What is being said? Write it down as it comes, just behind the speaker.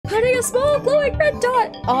shining a small glowing red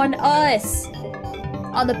dot on us!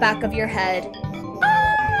 On the back of your head.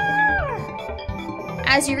 Ah!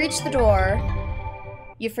 As you reach the door,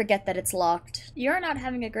 you forget that it's locked. You're not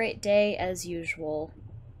having a great day as usual.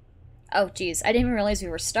 Oh geez, I didn't even realize we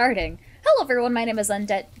were starting. Hello everyone, my name is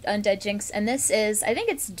undeadjinx, and this is, I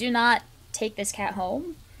think it's Do Not Take This Cat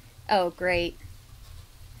Home? Oh great.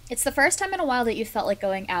 It's the first time in a while that you felt like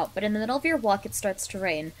going out, but in the middle of your walk it starts to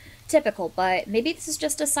rain. Typical, but maybe this is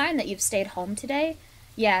just a sign that you've stayed home today?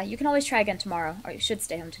 Yeah, you can always try again tomorrow, or you should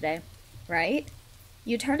stay home today. Right?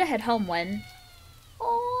 You turn to head home when...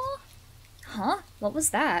 Aww. Huh? What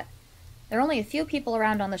was that? There are only a few people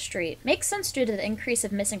around on the street. Makes sense due to the increase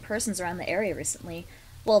of missing persons around the area recently.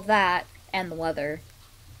 Well, that, and the weather.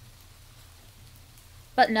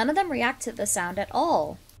 But none of them react to the sound at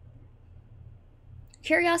all.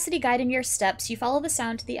 Curiosity guiding your steps, you follow the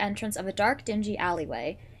sound to the entrance of a dark, dingy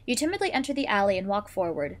alleyway. You timidly enter the alley and walk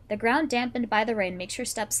forward. The ground dampened by the rain makes your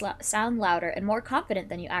steps sound louder and more confident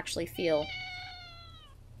than you actually feel.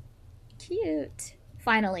 Cute.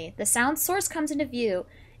 Finally, the sound source comes into view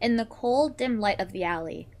in the cold, dim light of the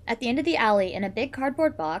alley. At the end of the alley, in a big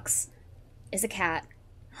cardboard box, is a cat.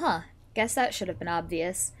 Huh, guess that should have been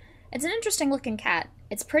obvious. It's an interesting-looking cat.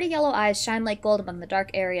 Its pretty yellow eyes shine like gold among the dark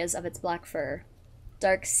areas of its black fur.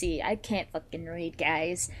 Dark sea. I can't fucking read,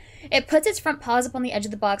 guys. It puts its front paws up on the edge of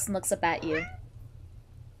the box and looks up at you.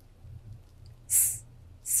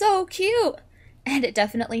 So cute! And it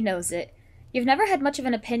definitely knows it. You've never had much of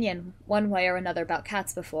an opinion, one way or another, about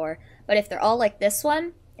cats before, but if they're all like this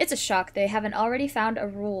one, it's a shock they haven't already found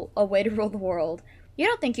a way to rule the world. You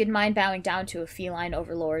don't think you'd mind bowing down to a feline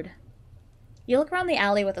overlord. You look around the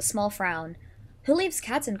alley with a small frown. Who leaves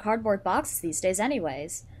cats in cardboard boxes these days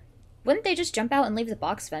anyways? Wouldn't they just jump out and leave the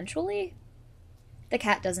box eventually? The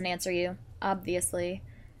cat doesn't answer you, obviously.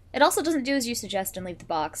 It also doesn't do as you suggest and leave the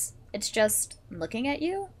box. It's just looking at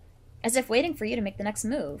you, as if waiting for you to make the next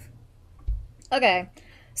move. Okay,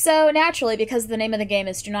 so naturally, because the name of the game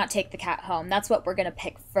is Do Not Take the Cat Home, that's what we're gonna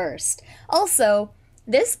pick first. Also,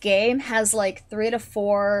 this game has like 3 to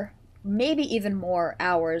 4, maybe even more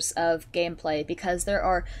hours of gameplay, because there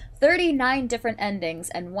are 39 different endings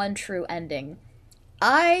and one true ending.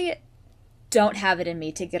 I don't have it in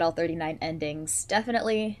me to get all 39 endings.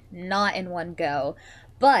 Definitely not in one go.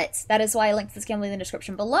 But that is why I linked this game in the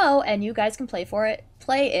description below, and you guys can play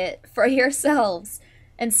it for yourselves,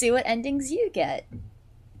 and see what endings you get.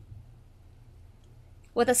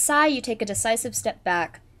 With a sigh, you take a decisive step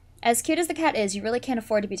back. As cute as the cat is, you really can't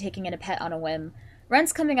afford to be taking in a pet on a whim.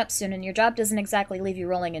 Rent's coming up soon, and your job doesn't exactly leave you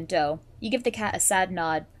rolling in dough. You give the cat a sad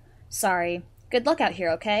nod. Sorry. Good luck out here,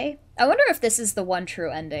 okay? I wonder if this is the one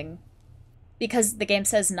true ending. Because the game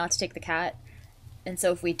says not to take the cat, and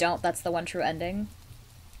so if we don't, that's the one true ending.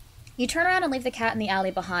 You turn around and leave the cat in the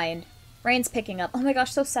alley behind. Rain's picking up. Oh my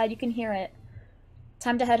gosh, so sad, you can hear it.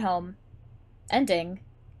 Time to head home. Ending.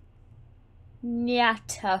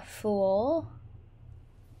 Nyata fool.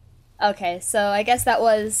 Okay, so I guess that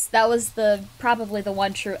was probably the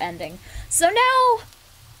one true ending. So now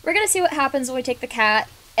we're gonna see what happens when we take the cat,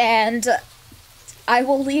 and I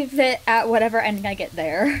will leave it at whatever ending I get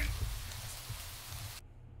there.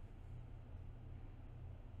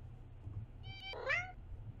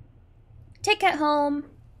 Take cat home.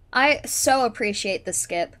 I so appreciate the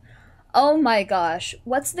skip. Oh my gosh.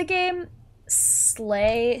 What's the game?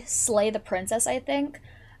 Slay the Princess, I think,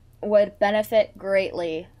 would benefit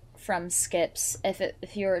greatly from skips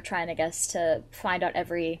if you were trying to guess to find out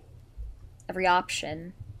every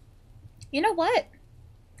option. You know what?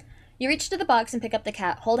 You reach to the box and pick up the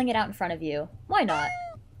cat, holding it out in front of you. Why not?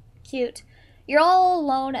 Cute. You're all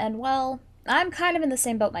alone and, well, I'm kind of in the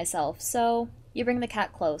same boat myself, so you bring the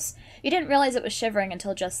cat close. You didn't realize it was shivering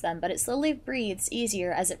until just then, but it slowly breathes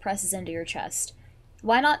easier as it presses into your chest.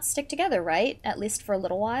 Why not stick together, right? At least for a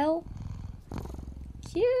little while?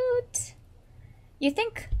 Cute. You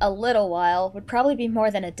think a little while would probably be more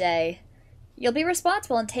than a day. You'll be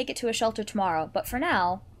responsible and take it to a shelter tomorrow, but for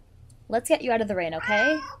now, let's get you out of the rain,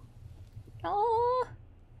 okay? Aww.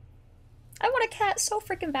 I want a cat so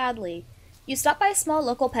freaking badly. You stop by a small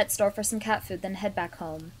local pet store for some cat food, then head back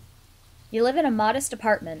home. You live in a modest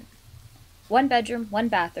apartment. 1 bedroom, 1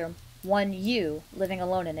 bathroom, 1 you living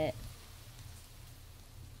alone in it.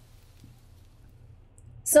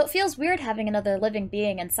 So it feels weird having another living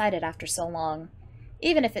being inside it after so long,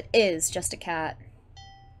 even if it is just a cat.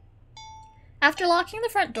 After locking the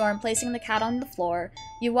front door and placing the cat on the floor,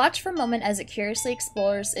 you watch for a moment as it curiously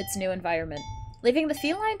explores its new environment. Leaving the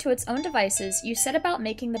feline to its own devices, you set about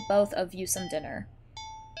making the both of you some dinner.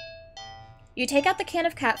 You take out the can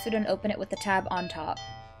of cat food and open it with the tab on top.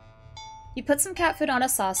 You put some cat food on a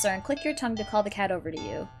saucer and click your tongue to call the cat over to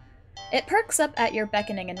you. It perks up at your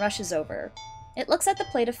beckoning and rushes over. It looks at the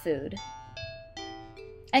plate of food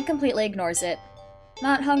and completely ignores it.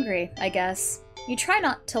 Not hungry, I guess. You try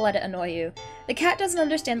not to let it annoy you. The cat doesn't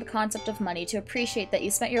understand the concept of money to appreciate that you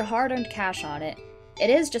spent your hard-earned cash on it. It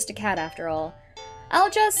is just a cat after all. I'll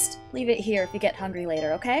just leave it here if you get hungry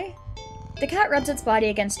later, okay? The cat rubs its body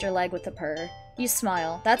against your leg with a purr. You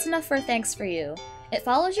smile. That's enough for a thanks for you. It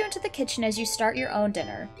follows you into the kitchen as you start your own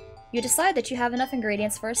dinner. You decide that you have enough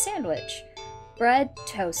ingredients for a sandwich. Bread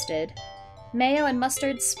toasted. Mayo and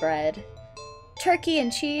mustard spread. Turkey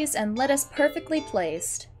and cheese and lettuce perfectly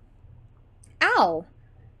placed. Ow!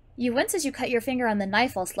 You wince as you cut your finger on the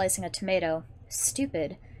knife while slicing a tomato.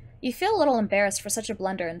 Stupid. You feel a little embarrassed for such a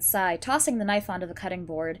blunder and sigh, tossing the knife onto the cutting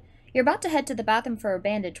board. You're about to head to the bathroom for a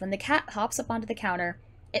bandage when the cat hops up onto the counter.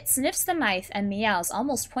 It sniffs the knife and meows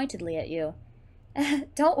almost pointedly at you.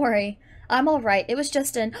 Don't worry. I'm alright. It was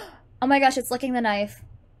just an... Oh my gosh, it's licking the knife.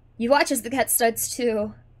 You watch as the cat starts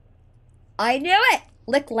to... I knew it!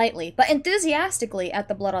 Lick lightly, but enthusiastically at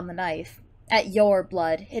the blood on the knife. At your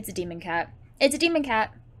blood. It's a demon cat. It's a demon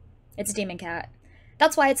cat. It's a demon cat.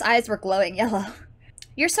 That's why its eyes were glowing yellow.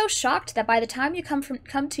 You're so shocked that by the time you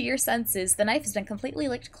come to your senses, the knife has been completely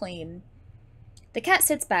licked clean. The cat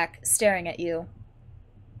sits back, staring at you.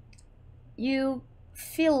 You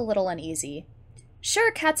feel a little uneasy.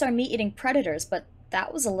 Sure, cats are meat-eating predators, but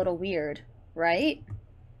that was a little weird, right?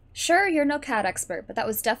 Sure, you're no cat expert, but that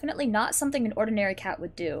was definitely not something an ordinary cat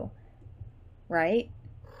would do. Right?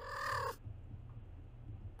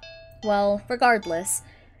 Well, regardless,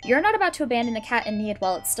 you're not about to abandon the cat in need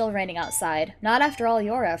while it's still raining outside. Not after all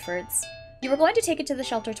your efforts. You were going to take it to the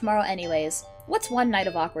shelter tomorrow anyways. What's one night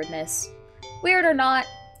of awkwardness? Weird or not,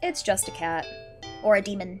 it's just a cat. Or a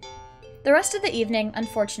demon. The rest of the evening,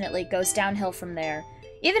 unfortunately, goes downhill from there.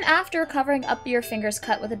 Even after covering up your fingers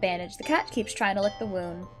cut with a bandage, the cat keeps trying to lick the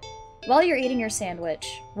wound. While you're eating your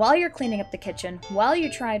sandwich, while you're cleaning up the kitchen, while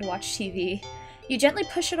you try to watch TV, you gently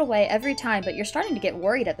push it away every time, but you're starting to get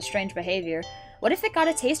worried at the strange behavior. What if it got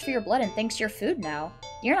a taste for your blood and thinks you're food now?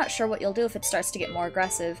 You're not sure what you'll do if it starts to get more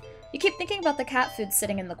aggressive. You keep thinking about the cat food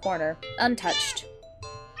sitting in the corner, untouched.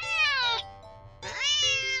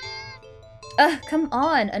 Ugh, come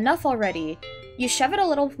on, enough already. You shove it a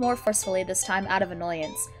little more forcefully this time out of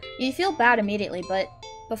annoyance. You feel bad immediately, but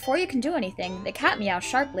before you can do anything, the cat meows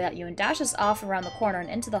sharply at you and dashes off around the corner and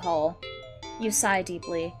into the hall. You sigh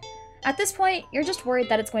deeply. At this point, you're just worried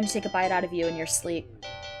that it's going to take a bite out of you in your sleep.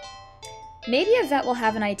 Maybe a vet will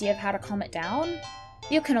have an idea of how to calm it down?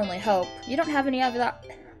 You can only hope. You don't have any other...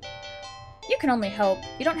 You can only hope.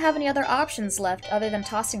 You don't have any other options left other than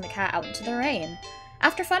tossing the cat out into the rain.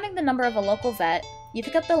 After finding the number of a local vet, you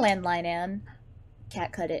pick up the landline and...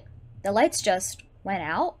 Cat cut it. The lights just went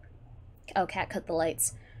out? Oh, cat cut the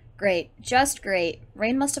lights. Great. Just great.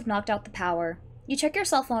 Rain must have knocked out the power. You check your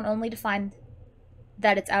cell phone only to find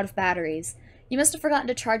that it's out of batteries. You must have forgotten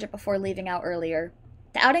to charge it before leaving out earlier.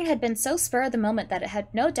 The outing had been so spur of the moment that it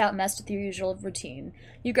had no doubt messed with your usual routine.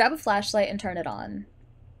 You grab a flashlight and turn it on.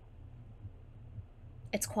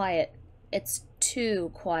 It's quiet. It's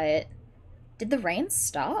too quiet. Did the rain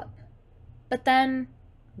stop? But then,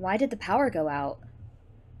 why did the power go out?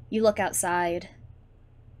 You look outside.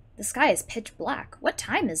 The sky is pitch black. What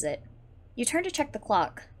time is it? You turn to check the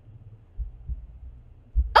clock.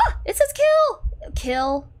 Ah! It says kill!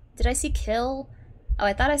 Kill? Did I see kill? Oh,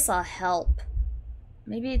 I thought I saw help.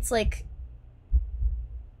 Maybe it's like...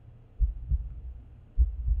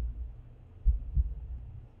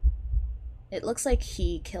 It looks like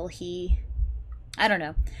he, kill he. I don't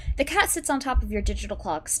know. The cat sits on top of your digital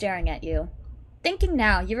clock, staring at you. Thinking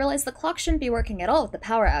now, you realize the clock shouldn't be working at all with the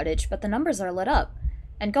power outage, but the numbers are lit up,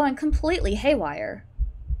 and going completely haywire.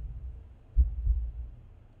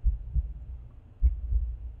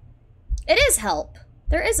 It is help!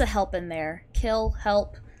 There is a help in there. Kill,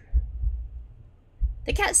 help.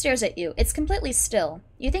 The cat stares at you. It's completely still.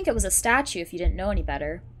 You think it was a statue if you didn't know any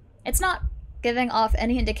better. It's not giving off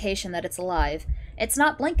any indication that it's alive. It's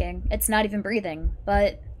not blinking. It's not even breathing.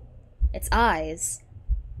 But its eyes.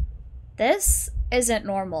 This isn't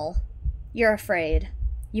normal. You're afraid.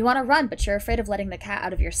 You want to run, but you're afraid of letting the cat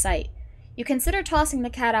out of your sight. You consider tossing the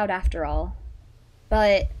cat out after all.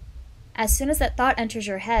 But as soon as that thought enters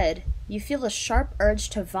your head, you feel a sharp urge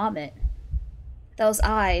to vomit. Those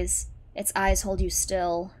eyes, its eyes hold you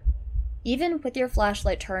still. Even with your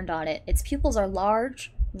flashlight turned on it, its pupils are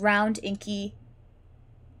large, round, inky...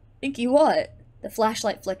 Inky what? The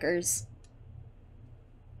flashlight flickers.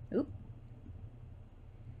 Oop.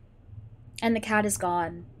 And the cat is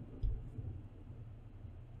gone.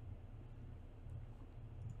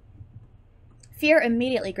 Fear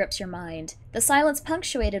immediately grips your mind. The silence,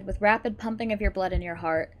 punctuated with rapid pumping of your blood in your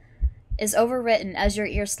heart, is overwritten as your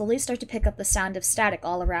ears slowly start to pick up the sound of static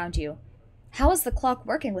all around you. How is the clock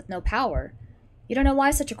working with no power? You don't know why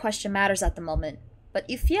such a question matters at the moment, but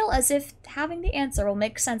you feel as if having the answer will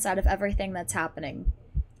make sense out of everything that's happening.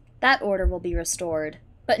 That order will be restored,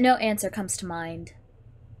 but no answer comes to mind.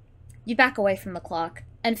 You back away from the clock,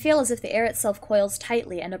 and feel as if the air itself coils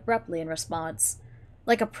tightly and abruptly in response,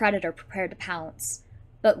 like a predator prepared to pounce,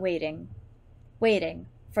 but waiting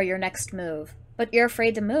for your next move. But you're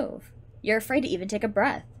afraid to move. You're afraid to even take a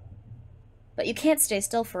breath. But you can't stay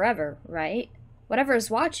still forever, right? Whatever is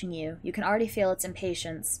watching you, you can already feel its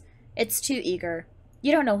impatience. It's too eager.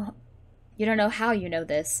 You don't know how you know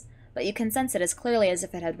this, but you can sense it as clearly as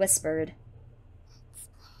if it had whispered.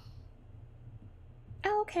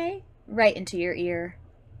 Oh, okay. Right into your ear.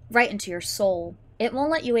 Right into your soul. It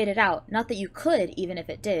won't let you wait it out, not that you could, even if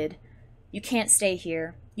it did. You can't stay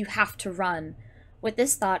here. You have to run. With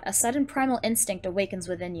this thought, a sudden primal instinct awakens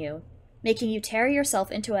within you, making you tear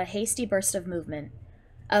yourself into a hasty burst of movement,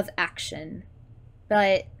 of action.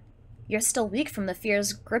 But you're still weak from the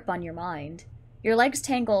fear's grip on your mind. Your legs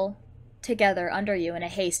tangle together under you in a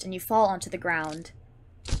haste, and you fall onto the ground.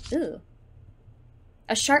 Ooh.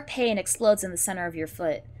 A sharp pain explodes in the center of your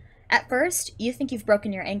foot. At first, you think you've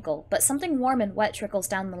broken your ankle, but something warm and wet trickles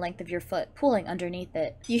down the length of your foot, pooling underneath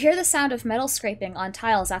it. You hear the sound of metal scraping on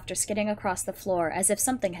tiles after skidding across the floor, as if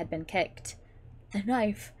something had been kicked. The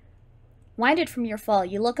knife. Winded from your fall,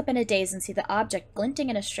 you look up in a daze and see the object glinting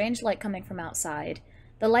in a strange light coming from outside.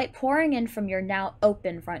 The light pouring in from your now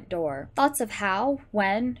open front door. Thoughts of how,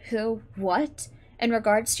 when, who, what, in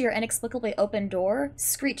regards to your inexplicably open door,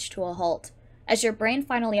 screech to a halt, as your brain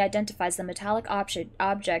finally identifies the metallic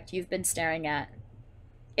object you've been staring at.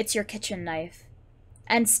 It's your kitchen knife.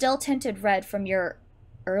 And still tinted red from your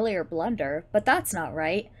earlier blunder, but that's not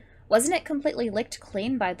right. Wasn't it completely licked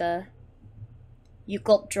clean by the... You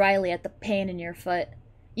gulp dryly at the pain in your foot.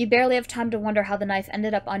 You barely have time to wonder how the knife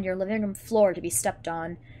ended up on your living room floor to be stepped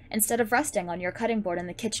on, instead of resting on your cutting board in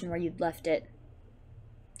the kitchen where you'd left it.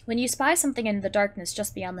 When you spy something in the darkness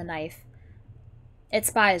just beyond the knife, it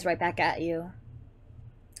spies right back at you.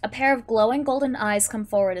 A pair of glowing golden eyes come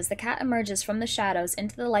forward as the cat emerges from the shadows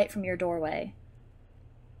into the light from your doorway.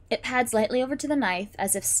 It pads lightly over to the knife,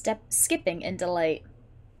 as if skipping in delight,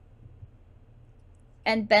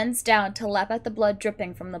 and bends down to lap at the blood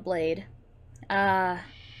dripping from the blade.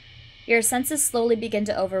 Your senses slowly begin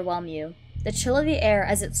to overwhelm you. The chill of the air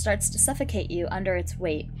as it starts to suffocate you under its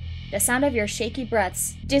weight. The sound of your shaky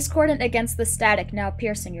breaths, discordant against the static now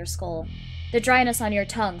piercing your skull. The dryness on your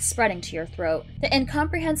tongue spreading to your throat. The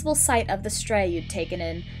incomprehensible sight of the stray you'd taken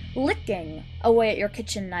in, licking away at your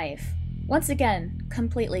kitchen knife. Once again,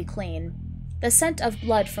 completely clean. The scent of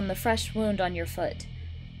blood from the fresh wound on your foot.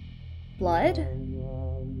 Blood?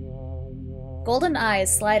 Golden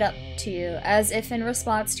eyes slide up to you, as if in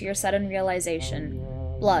response to your sudden realization.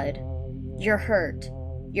 Blood. You're hurt.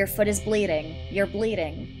 Your foot is bleeding. You're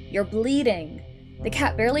bleeding. You're bleeding. The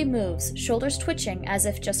cat barely moves, shoulders twitching as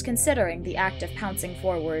if just considering the act of pouncing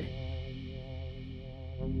forward.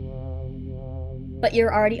 But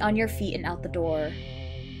you're already on your feet and out the door.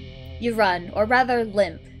 You run, or rather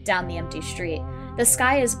limp, down the empty street. The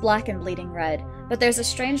sky is black and bleeding red, but there's a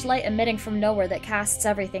strange light emitting from nowhere that casts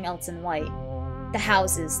everything else in white. The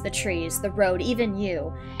houses, the trees, the road, even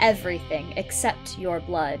you, everything except your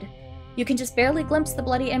blood. You can just barely glimpse the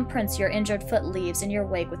bloody imprints your injured foot leaves in your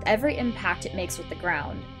wake with every impact it makes with the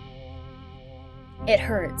ground. It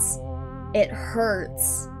hurts. It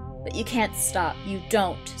hurts. But you can't stop. You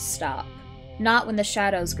don't stop. Not when the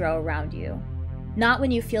shadows grow around you. Not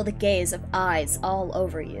when you feel the gaze of eyes all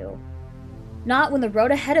over you. Not when the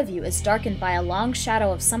road ahead of you is darkened by a long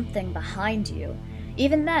shadow of something behind you.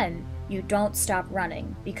 Even then, you don't stop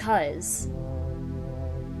running, because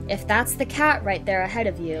if that's the cat right there ahead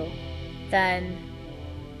of you, then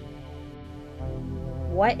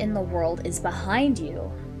what in the world is behind you?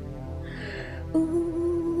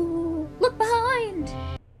 Ooh, look behind!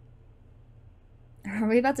 Are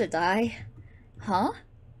we about to die? Huh?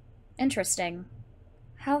 Interesting.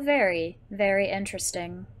 How very, very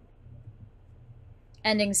interesting.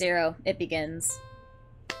 Ending 0. It begins.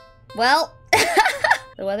 Well,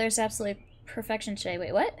 the weather's absolutely perfection today.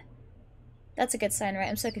 Wait, what? That's a good sign, right?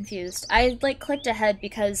 I'm so confused. I, clicked ahead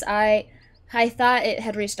because I thought it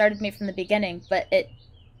had restarted me from the beginning, but it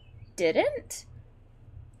didn't?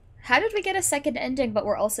 How did we get a second ending, but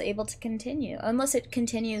we're also able to continue? Unless it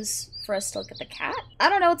continues for us to look at the cat? I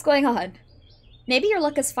don't know what's going on. Maybe your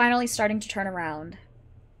luck is finally starting to turn around.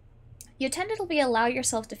 You tentatively allow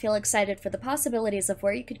yourself to feel excited for the possibilities of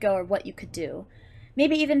where you could go or what you could do.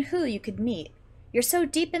 Maybe even who you could meet. You're so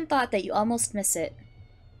deep in thought that you almost miss it.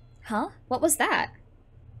 Huh? What was that?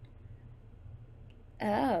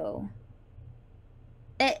 Oh.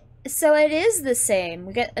 So it is the same.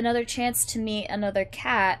 We get another chance to meet another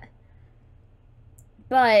cat,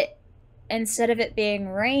 but instead of it being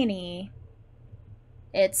rainy,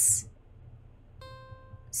 it's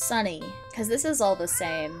sunny. Because this is all the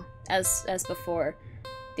same as before.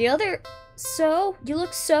 The other... So, you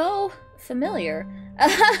look so familiar.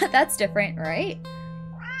 That's different, right?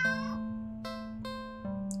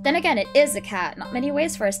 Then again, it is a cat. Not many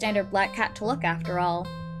ways for a standard black cat to look, after all.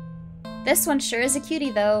 This one sure is a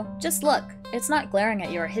cutie, though. Just look. It's not glaring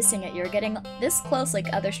at you or hissing at you or getting this close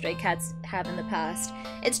like other stray cats have in the past.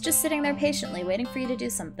 It's just sitting there patiently, waiting for you to do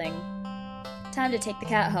something. Time to take the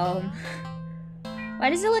cat home. Why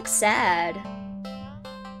does it look sad?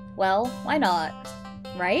 Well, why not?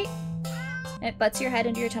 Right? It butts your head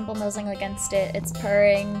into your temple, nosing against it. It's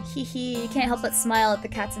purring. Hee hee. You can't help but smile at the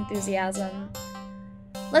cat's enthusiasm.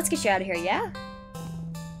 Let's get you out of here, yeah?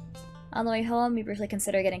 On the way home, you briefly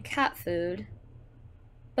consider getting cat food.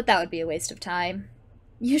 But that would be a waste of time.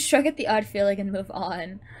 You shrug at the odd feeling and move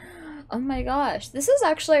on. Oh my gosh. This is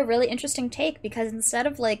actually a really interesting take, because instead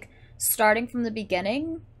of, like, starting from the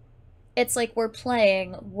beginning, it's like we're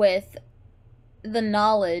playing with the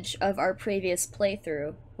knowledge of our previous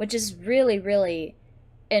playthrough, which is really, really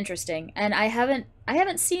interesting. And I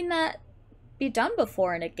haven't seen that be done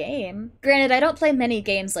before in a game. Granted, I don't play many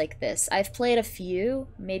games like this. I've played a few,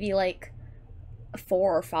 maybe like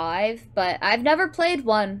 4 or 5, but I've never played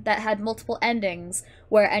one that had multiple endings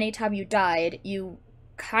where anytime you died, you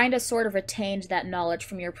kind of sort of retained that knowledge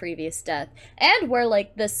from your previous death, and where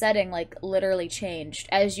like the setting like literally changed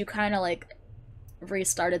as you kind of like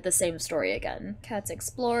restarted the same story again. Cat's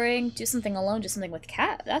exploring. Do something alone, do something with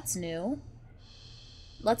cat. That's new.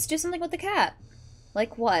 Let's do something with the cat.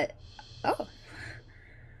 Like what? Oh.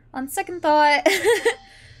 On second thought,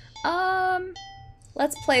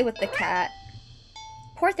 let's play with the cat.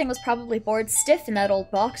 Poor thing was probably bored stiff in that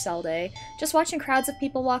old box all day, just watching crowds of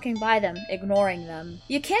people walking by them, ignoring them.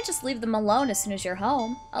 You can't just leave them alone as soon as you're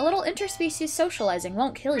home. A little interspecies socializing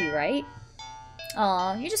won't kill you, right?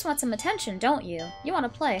 Aw, you just want some attention, don't you? You want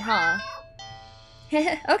to play, huh?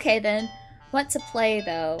 Okay then. What to play,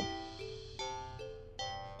 though?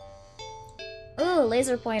 Ooh,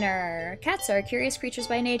 laser pointer. Cats are curious creatures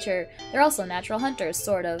by nature. They're also natural hunters,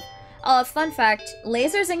 sort of. Fun fact,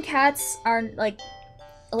 lasers and cats are, like...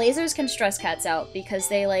 Lasers can stress cats out because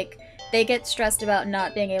they get stressed about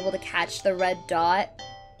not being able to catch the red dot.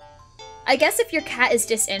 I guess if your cat is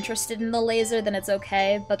disinterested in the laser, then it's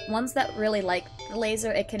okay, but ones that really like the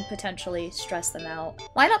laser, it can potentially stress them out.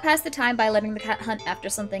 Why not pass the time by letting the cat hunt after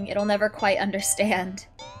something it'll never quite understand?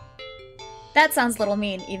 That sounds a little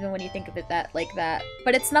mean, even when you think of it like that.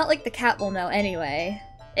 But it's not like the cat will know anyway.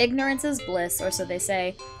 Ignorance is bliss, or so they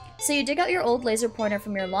say. So you dig out your old laser pointer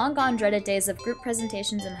from your long-gone dreaded days of group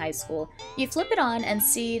presentations in high school. You flip it on and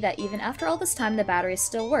see that even after all this time, the batteries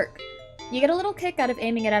still work. You get a little kick out of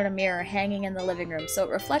aiming it at a mirror hanging in the living room, so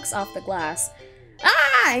it reflects off the glass.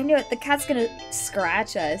 Ah! I knew it! The cat's gonna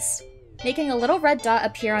scratch us. Making a little red dot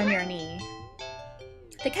appear on your knee.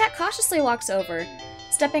 The cat cautiously walks over,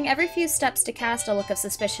 stepping every few steps to cast a look of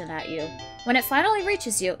suspicion at you. When it finally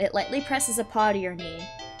reaches you, it lightly presses a paw to your knee.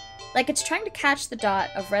 Like it's trying to catch the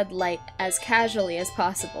dot of red light as casually as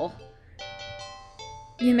possible.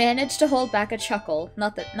 You manage to hold back a chuckle,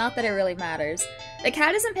 not that it really matters. The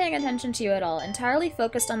cat isn't paying attention to you at all, entirely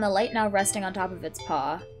focused on the light now resting on top of its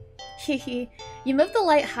paw. Hehe. You move the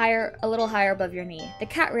light a little higher above your knee. The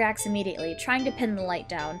cat reacts immediately, trying to pin the light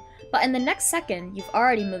down, but in the next second, you've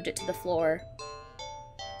already moved it to the floor.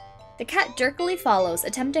 The cat jerkily follows,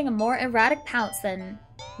 attempting a more erratic pounce than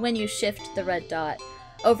when you shift the red dot.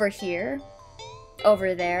 Over here,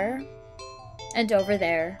 over there, and over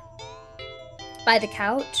there. By the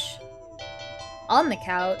couch. On the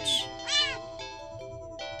couch.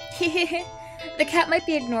 The cat might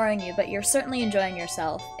be ignoring you, but you're certainly enjoying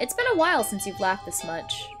yourself. It's been a while since you've laughed this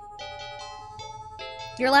much.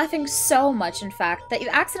 You're laughing so much, in fact, that you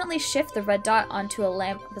accidentally shift the red dot onto a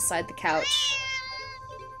lamp beside the couch.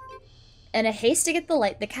 In a haste to get the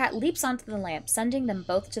light, the cat leaps onto the lamp, sending them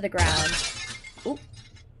both to the ground. Ooh.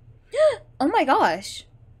 Oh my gosh!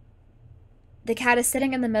 The cat is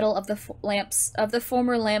sitting in the middle of the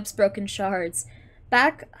former lamp's broken shards,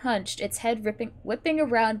 back hunched, its head whipping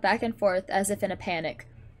around back and forth as if in a panic.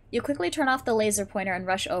 You quickly turn off the laser pointer and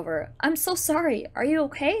rush over. I'm so sorry. Are you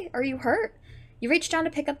okay? Are you hurt? You reach down to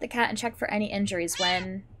pick up the cat and check for any injuries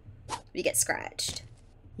when we get scratched.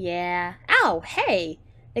 Yeah. Ow, hey!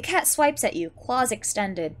 The cat swipes at you, claws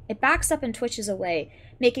extended. It backs up and twitches away,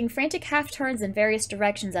 making frantic half-turns in various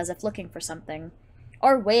directions as if looking for something.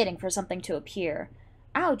 Or waiting for something to appear.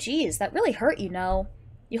 Ow, geez, that really hurt, you know.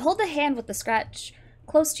 You hold the hand with the scratch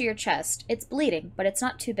close to your chest. It's bleeding, but it's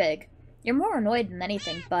not too big. You're more annoyed than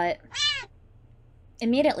anything, but...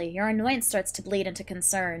 Immediately, your annoyance starts to bleed into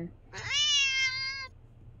concern.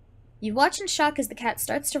 You watch in shock as the cat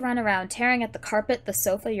starts to run around, tearing at the carpet, the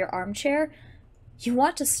sofa, your armchair. You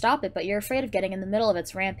want to stop it, but you're afraid of getting in the middle of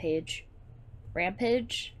its rampage.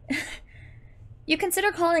 Rampage? You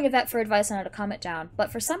consider calling a vet for advice on how to calm it down,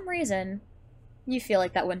 but for some reason, you feel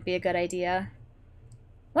like that wouldn't be a good idea.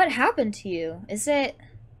 What happened to you? Is it...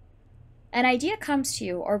 An idea comes to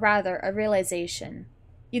you, or rather, a realization.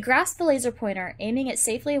 You grasp the laser pointer, aiming it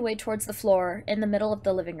safely away towards the floor in the middle of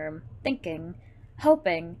the living room, thinking,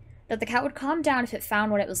 hoping, that the cat would calm down if it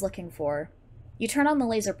found what it was looking for. You turn on the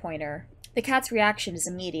laser pointer. The cat's reaction is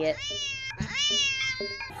immediate.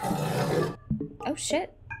 Oh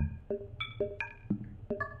shit.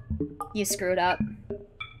 You screwed up.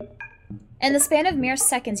 In the span of mere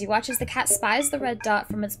seconds, you watch as the cat spies the red dot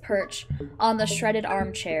from its perch on the shredded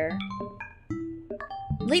armchair.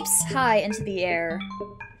 Leaps high into the air.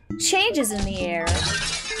 Changes in the air.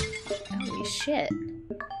 Holy shit.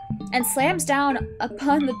 And slams down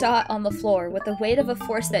upon the dot on the floor with the weight of a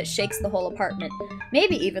force that shakes the whole apartment,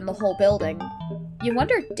 maybe even the whole building. You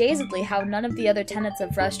wonder dazedly how none of the other tenants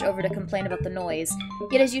have rushed over to complain about the noise,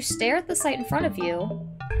 yet as you stare at the sight in front of you,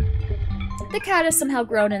 the cat has somehow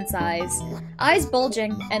grown in size, eyes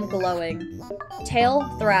bulging and glowing, tail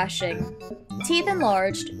thrashing, teeth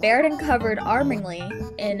enlarged, bared and covered armingly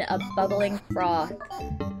in a bubbling froth.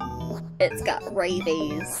 It's got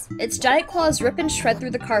rabies. Its giant claws rip and shred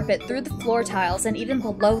through the carpet, through the floor tiles, and even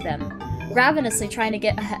below them, ravenously trying to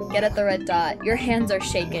get at the red dot. Your hands are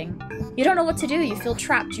shaking. You don't know what to do. You feel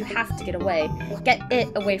trapped. You have to get away. Get it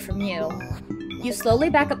away from you. You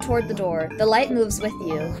slowly back up toward the door. The light moves with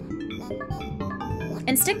you.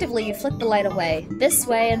 Instinctively, you flick the light away. This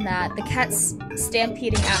way and that, the cat's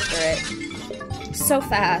stampeding after it. So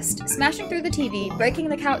fast. Smashing through the TV, breaking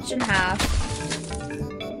the couch in half.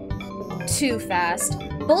 Too fast.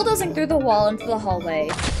 Bulldozing through the wall into the hallway.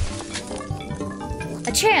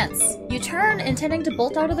 A chance! You turn, intending to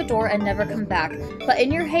bolt out of the door and never come back, but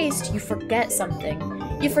in your haste, you forget something.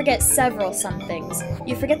 You forget several somethings.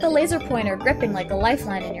 You forget the laser pointer gripping like a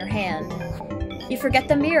lifeline in your hand. You forget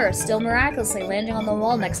the mirror, still miraculously landing on the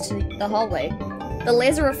wall next to the hallway. The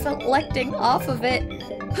laser reflecting off of it,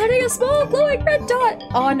 putting a small glowing red dot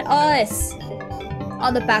on us!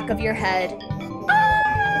 On the back of your head.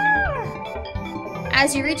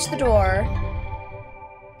 As you reach the door...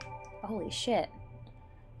 Holy shit.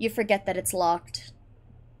 You forget that it's locked.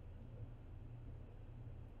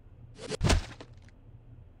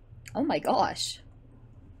 Oh my gosh.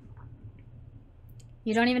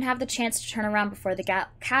 You don't even have the chance to turn around before the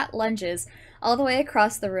cat lunges all the way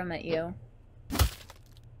across the room at you.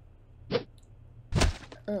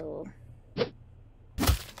 Oh.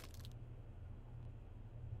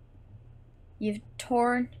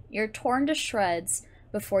 You're torn to shreds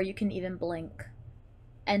before you can even blink.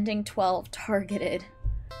 Ending 12 targeted.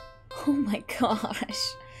 Oh my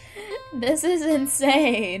gosh. This is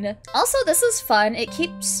insane. Also, this is fun. It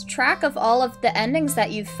keeps track of all of the endings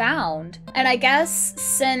that you've found. And I guess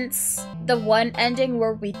since the one ending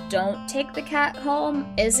where we don't take the cat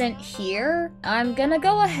home isn't here, I'm gonna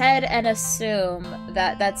go ahead and assume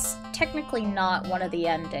that that's technically not one of the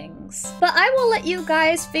endings. But I will let you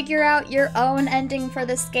guys figure out your own ending for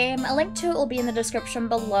this game. A link to it will be in the description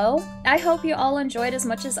below. I hope you all enjoyed as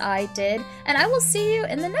much as I did, and I will see you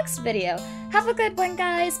in the next video. Have a good one,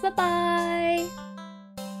 guys. Bye-bye!